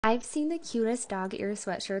I've seen the cutest dog ear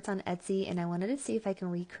sweatshirts on Etsy and I wanted to see if I can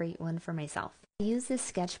recreate one for myself. I used this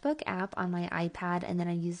sketchbook app on my iPad and then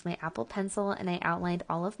I used my Apple Pencil and I outlined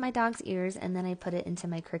all of my dog's ears and then I put it into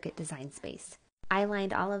my Cricut design space. I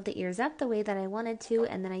lined all of the ears up the way that I wanted to,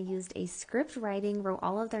 and then I used a script writing, wrote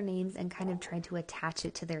all of their names, and kind of tried to attach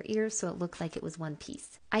it to their ears so it looked like it was one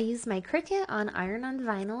piece. I used my Cricut on iron-on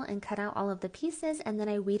vinyl and cut out all of the pieces, and then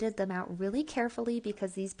I weeded them out really carefully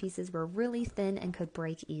because these pieces were really thin and could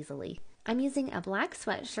break easily. I'm using a black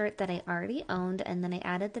sweatshirt that I already owned, and then I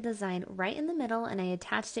added the design right in the middle and I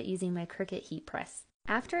attached it using my Cricut heat press.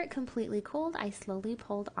 After it completely cooled, I slowly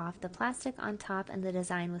pulled off the plastic on top and the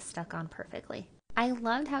design was stuck on perfectly. I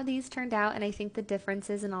loved how these turned out and I think the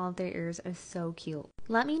differences in all of their ears are so cute.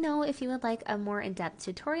 Let me know if you would like a more in-depth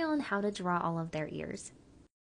tutorial on how to draw all of their ears.